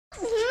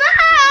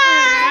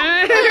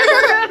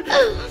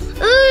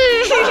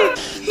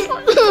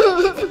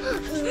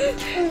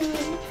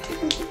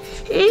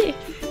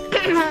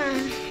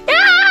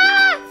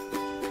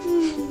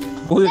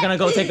We're gonna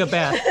go take a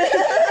bath.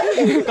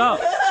 Go.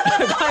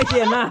 快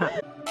点啦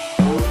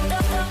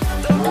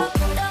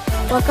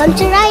Welcome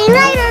to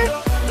Ryder.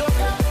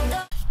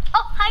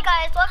 Oh, hi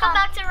guys. Welcome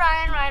back to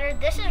Ryder.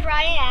 This is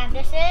Ryan and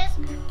this is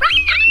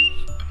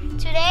Ryder.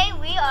 Today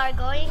we are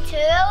going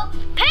to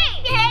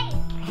paint.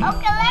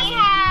 Okay, we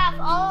have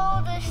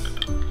all these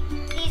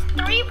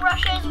 3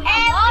 brushes. We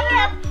have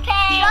water,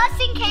 just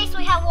in case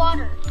we have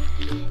water.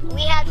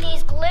 We have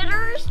these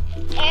glitters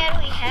and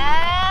we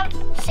have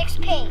 6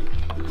 paint.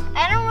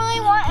 I don't really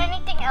want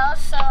anything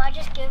else, so I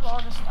just give all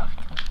the stuff.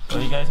 So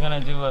you guys gonna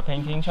do a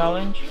painting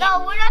challenge?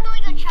 No, we're not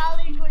doing a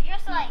challenge. We're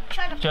just like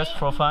trying to Just paint.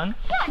 for fun?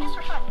 Yeah, just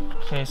for fun.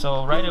 Okay,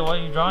 so Ryder, what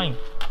are you drawing?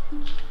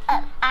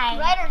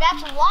 Ryder,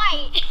 that's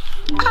white.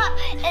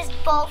 It's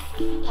both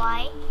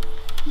white.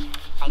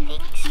 I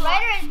think so.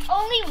 Ryder is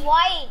only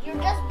white.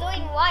 You're just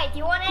doing white. Do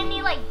you want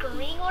any like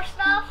green or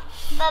stuff?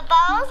 It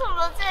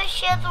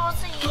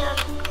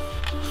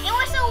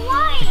was a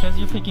white. Because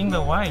you're picking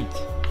the white.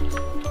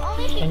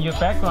 Only And your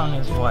background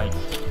is white.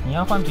 你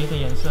要换别的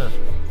颜色。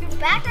 Your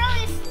background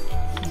is.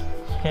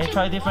 Okay,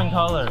 try different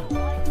color.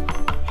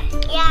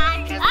 Yeah,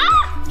 just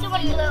too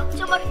much blue.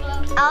 Too much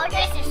blue. Oh,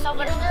 this is so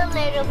much blue.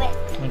 A little bit.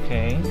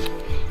 Okay.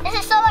 This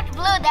is so much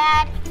blue,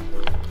 Dad.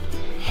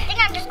 I think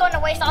I'm just going to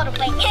waste all the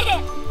paint.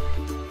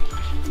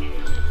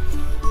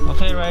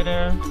 Okay,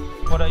 Ryder,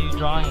 what are you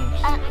drawing?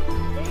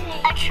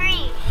 A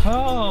tree.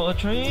 Oh, a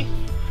tree?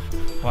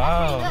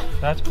 Wow,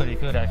 that's pretty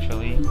good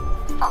actually.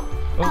 Oh,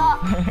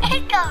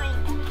 it's coming.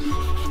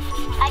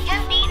 I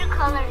just need a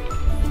color.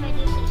 If I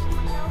do say so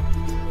myself.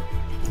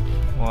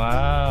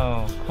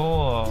 Wow,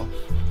 cool.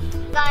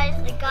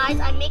 Guys,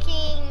 I'm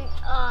making.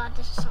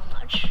 This is so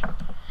much.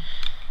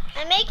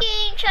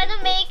 Trying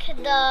to make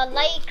the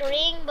light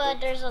green, but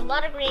there's a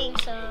lot of green,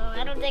 so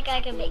I don't think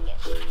I can make it.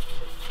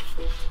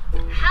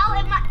 How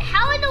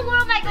in the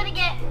world am I gonna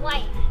get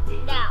white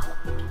now?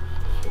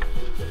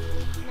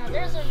 Now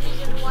there's a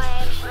reason why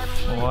I'm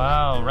really.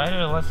 Wow,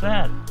 Ryder, what's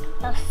that?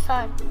 A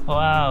sun.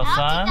 Wow, I don't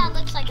sun? think that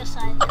looks like a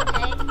sun,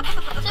 okay?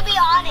 To be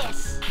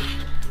honest.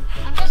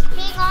 I'm just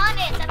being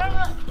honest. I don't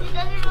know. It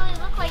doesn't really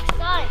look like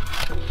sun.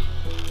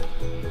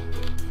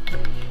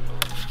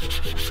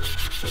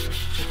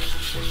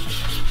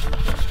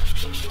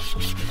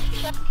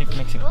 Keep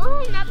mixing.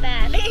 Ooh, not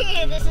bad.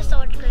 This is so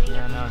much green.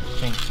 Yeah, no,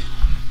 it's pink.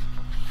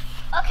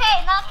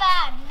 Okay, not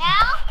bad.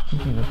 Now,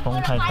 你的风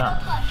for the 太 final 大。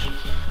 touch.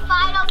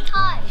 Final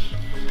touch.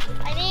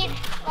 I need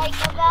like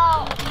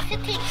about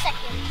 15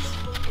 seconds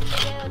to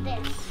do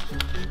this.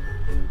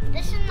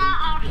 This is not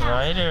our house.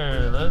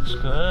 Ryder, looks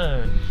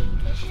good.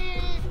 This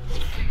is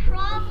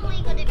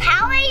probably gonna be.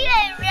 How are you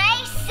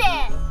erase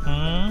it?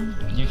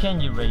 You can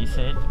erase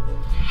it.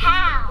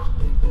 How?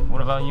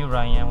 What about you,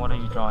 Ryan? What are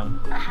you drawing?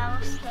 A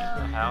house though.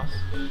 A house?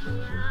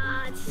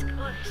 Yeah, it's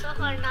good. So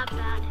far not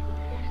bad.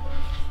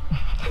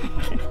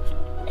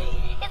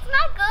 It's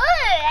not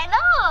good, I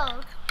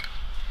know.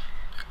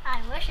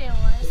 I wish it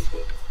was.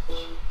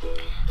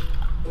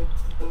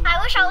 I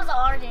wish I was an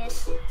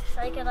artist, so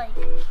I could like,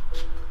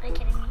 are you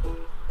kidding me?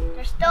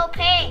 There's still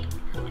paint.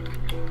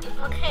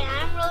 Okay,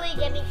 I'm really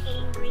getting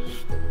angry.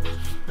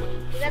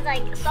 Because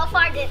like, so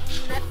far did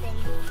nothing.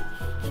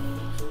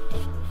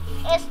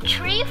 Is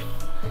tree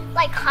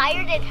like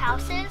higher than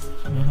houses?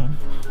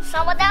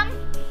 Some of them?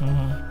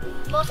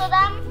 Most of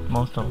them?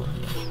 Most of them,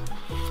 yes.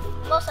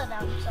 Most of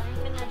them. So I'm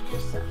gonna do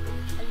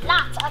a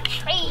lot of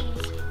trees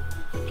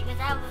because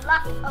I have a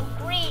lot of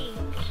green.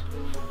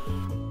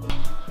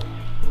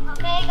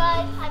 Okay,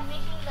 guys, I'm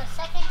making the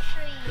second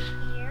tree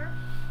here.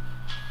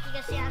 You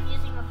can see I'm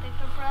using a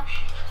bigger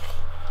brush,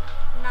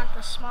 not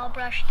the small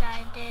brush that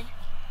I did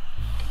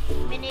a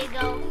minute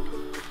ago.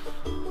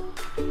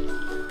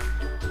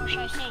 Or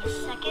should I say a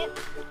second?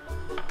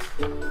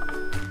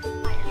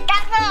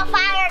 That's not a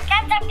fire.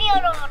 That's a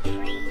beautiful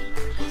tree.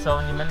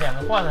 So 你们两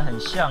个画得很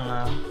像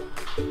啊。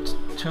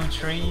Two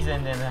trees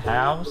and then a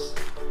house,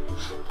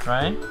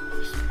 right?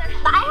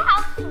 My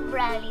house is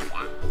really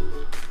bad.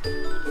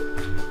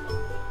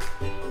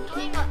 I'm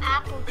doing an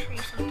apple tree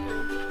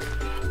sometimes.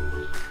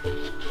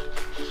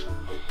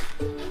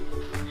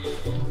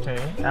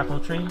 Okay, apple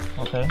tree.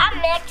 Okay.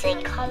 I'm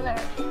mixing color.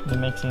 You're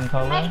mixing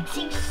color?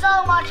 Mixing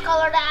so much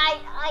color that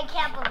I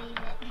can't believe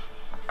it.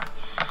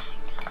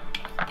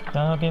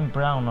 刚刚变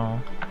brown 哦。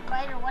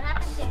 Ryder, what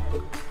happened there?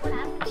 What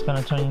happened? It's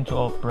gonna turn into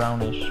all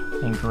brownish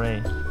and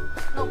gray.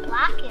 No,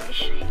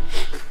 blackish.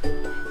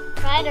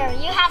 Ryder,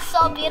 you have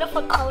so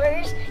beautiful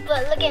colors,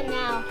 but look at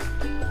now.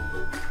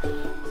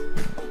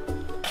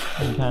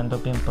 你看都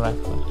变 black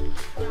了。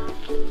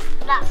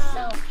 Not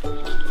so.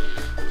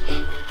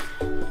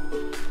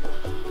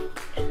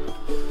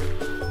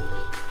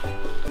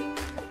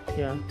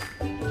 Yeah.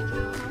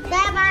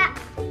 Never.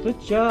 Good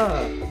job.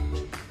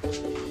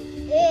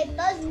 It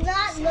does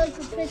not look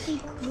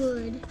pretty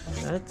good.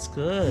 That's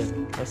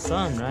good. The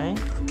sun, right?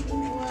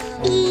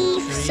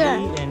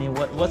 Sun. Tree and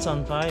what's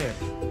on fire?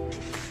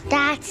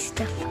 That's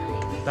the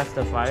fire. That's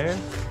the fire?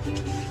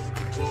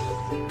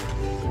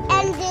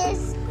 And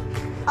this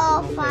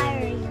all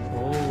fiery.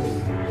 Oh,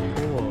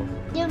 cool.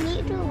 You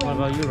need to wait. What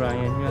about you,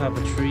 Ryan? You have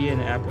a tree, an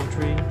apple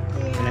tree,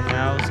 and a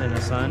house, and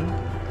a sun.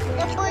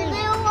 It's for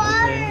little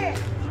water. Okay.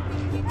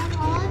 That's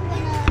all I'm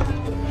gonna.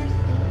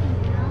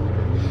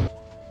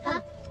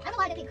 I don't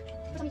like the pink for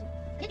some reason.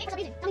 I did pink for some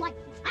reason. Tell me why.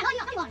 I love you.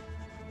 Tell me why.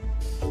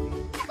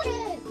 Put it.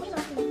 What is the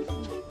rest of it?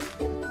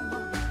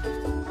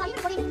 Come on, you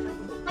recording?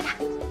 Like that.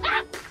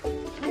 Ah!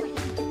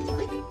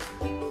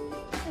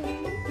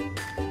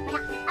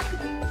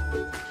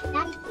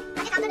 Daddy, I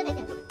think I'm gonna make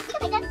them. You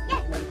can make them.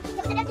 Yeah.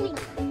 It's the next thing.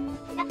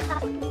 That's the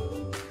last one.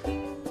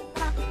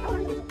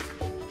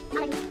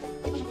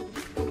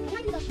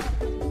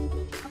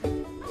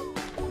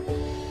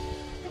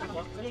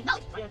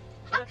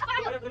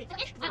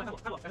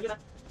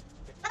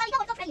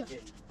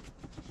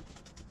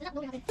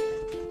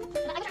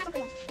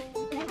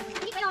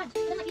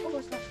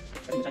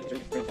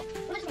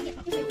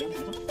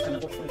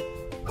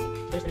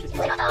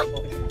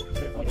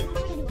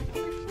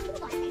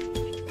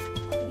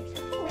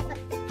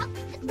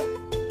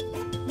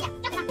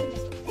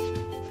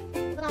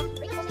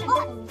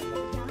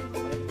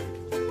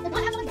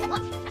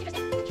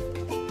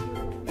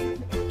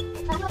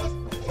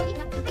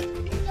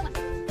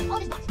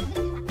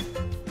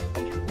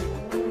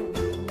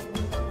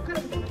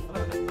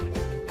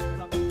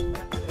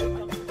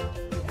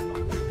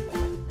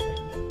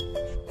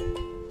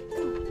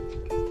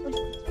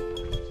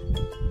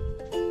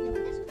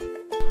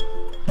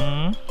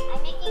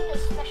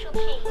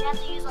 You have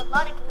to use a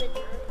lot of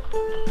glitter.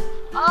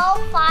 All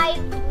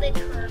 5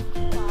 glitter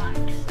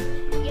blocks.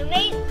 You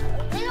made a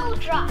little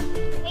drop.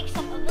 Make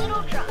some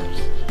little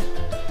drops.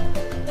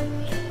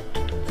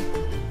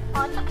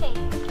 Oh, it's okay.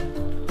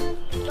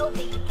 No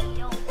big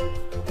deal.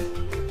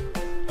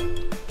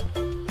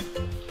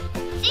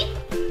 See,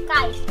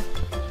 guys,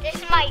 this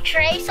is my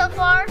tray so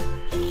far.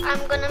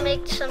 I'm gonna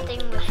make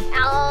something with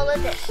all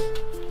of this.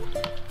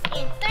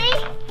 In 3,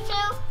 2.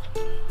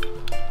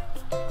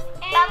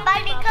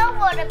 Somebody come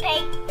for the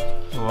paint.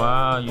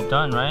 Wow, you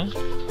done, right?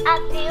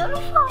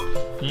 Beautiful.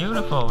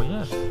 Beautiful,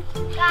 yes.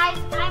 Guys,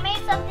 I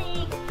made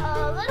something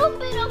a little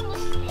bit of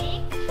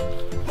mistake.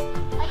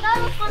 I thought I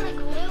was going to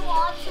glue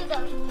onto the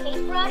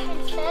paintbrush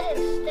instead it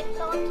sticks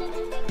onto the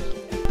thing.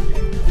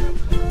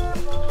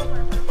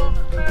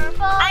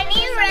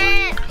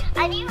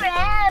 I need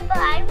red, but I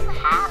don't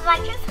have. I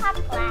just have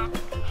black.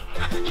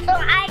 So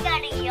I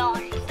gotta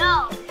use. No.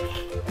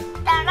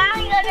 And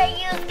I'm gonna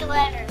use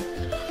glitter.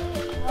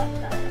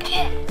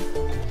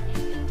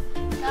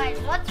 Guys,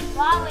 what's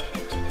wrong with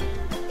you today?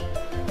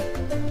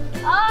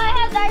 Oh, I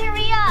have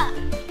diarrhea.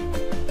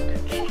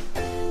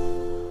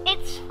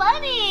 It's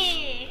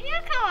funny.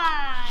 Yeah, come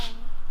on.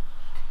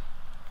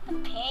 The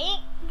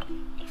paint.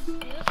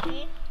 Excuse me.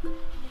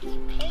 It's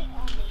paint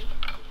only.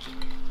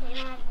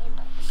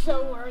 So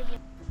worried.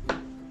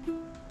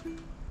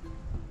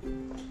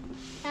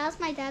 How's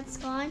my dad's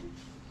gone?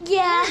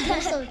 Yeah.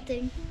 Do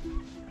something.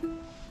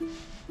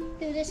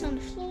 Do this on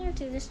the floor.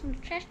 Do this on the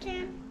trash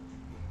can.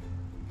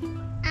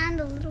 And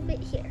a little bit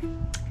here.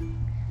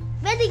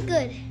 Very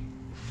good.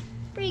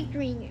 Pretty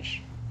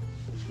greenish.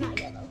 Not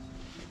yellow.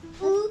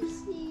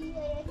 Oopsie,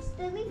 I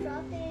accidentally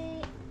dropped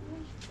it.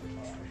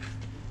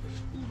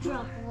 You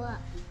dropped what?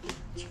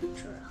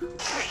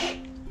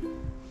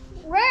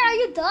 Where are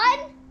you done?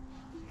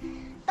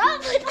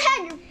 Don't put that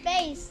on your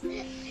face.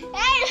 Hey,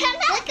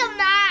 look at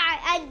that.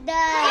 I'm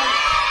done.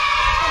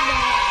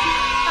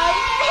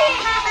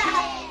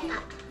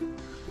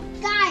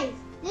 Guys,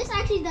 this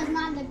actually does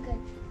not look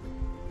good.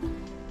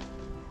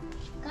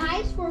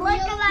 Guys, for look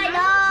at my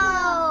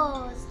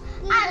nose.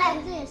 I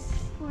like this.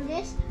 For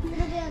this, a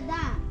little bit of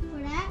that. For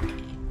that,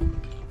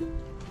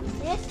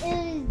 this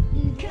is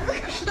this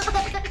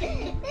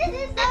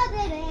is so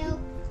good.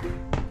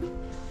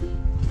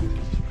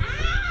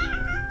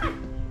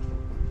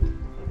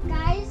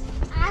 Guys,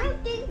 I don't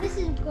think this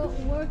is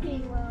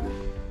working well.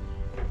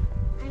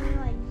 I mean,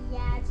 like,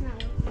 yeah, it's not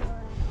working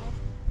well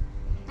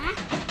at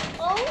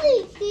all. Only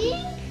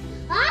thing?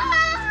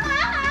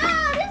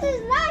 This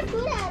is not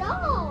good at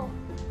all.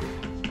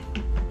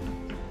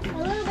 A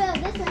little bit of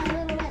this and a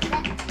little bit of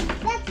that.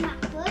 That's not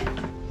good.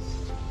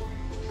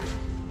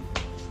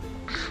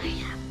 Oh,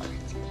 yeah.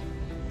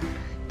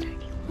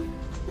 Dirty one.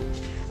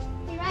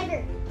 Hey,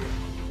 Ryder.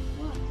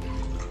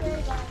 There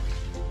we go.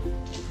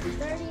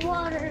 Dirty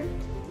water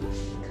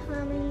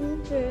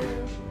coming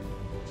through.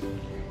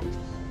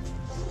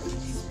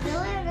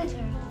 Spill it,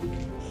 girl.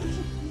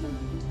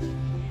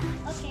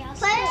 Okay, I'll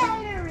spill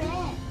it.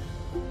 Red.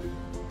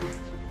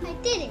 I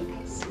did it.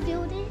 I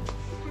spilled it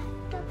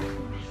at the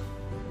ground.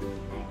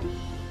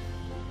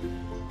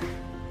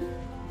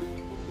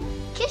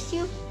 Kiss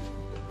you.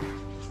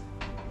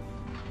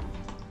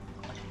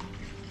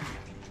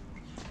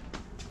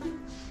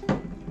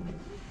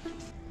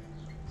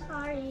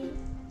 Sorry.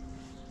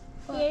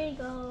 Here you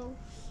go.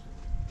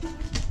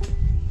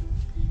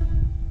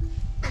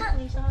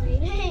 Definitely sorry.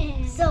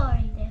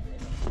 Sorry,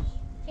 definitely.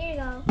 Here you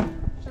go.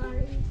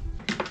 Sorry.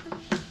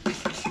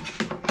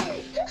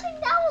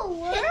 That will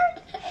work.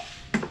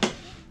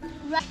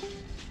 Right.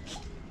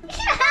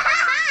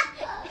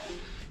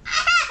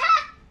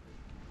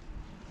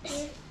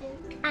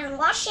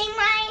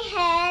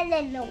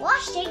 in the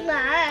washing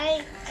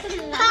line.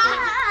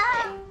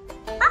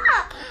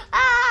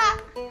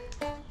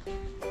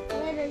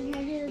 Later, you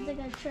need to take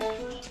a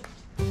trick.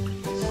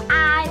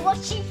 I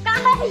washing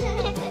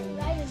line.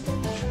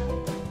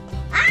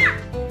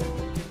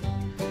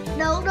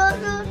 No.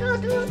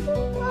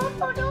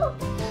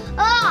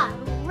 Oh,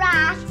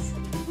 rats.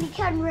 We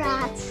can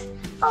rats.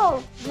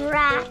 Oh,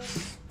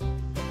 rats.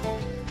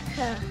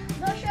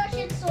 No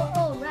sure so.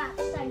 Oh,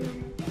 rats.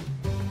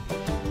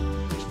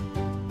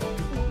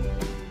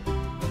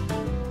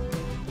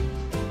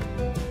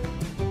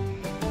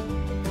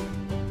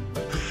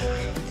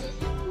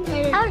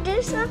 I'll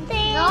do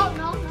something. No.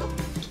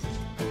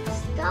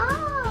 Stop.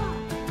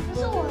 这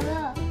是我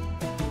的。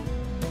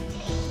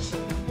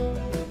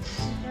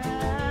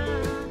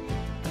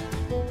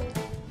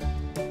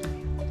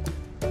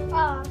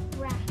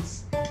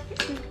Rats.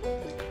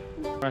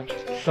 Right,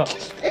 go.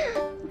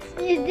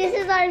 This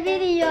is our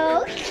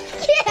video.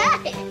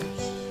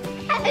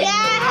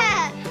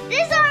 Yeah,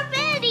 this is our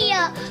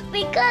video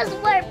because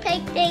we're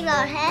painting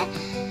our head.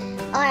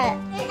 Our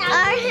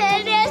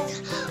head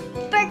is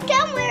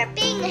pretend we're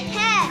being head.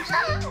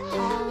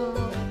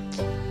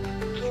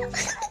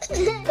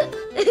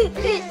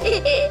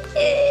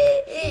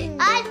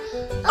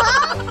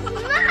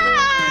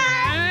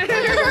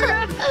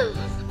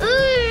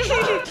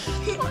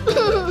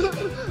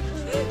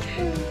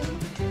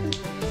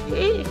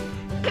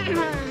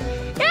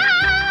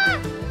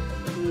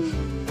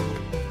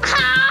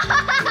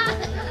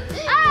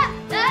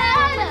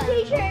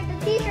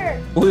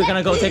 We're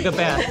gonna go take a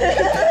bath.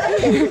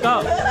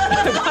 Go.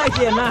 快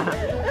点啦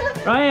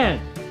Ryan,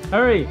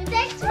 hurry.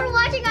 Thanks for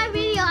watching our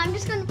video. I'm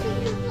just gonna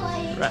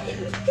play. Right.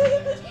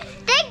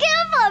 Thank you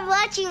for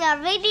watching our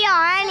video.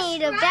 I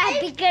need a bath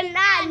because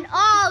not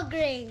all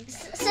greens.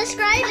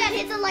 Subscribe and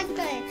hit the like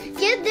button.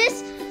 Give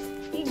this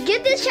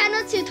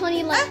channel to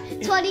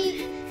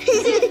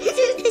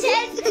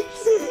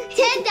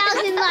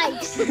 10,000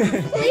 likes.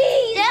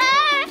 Please.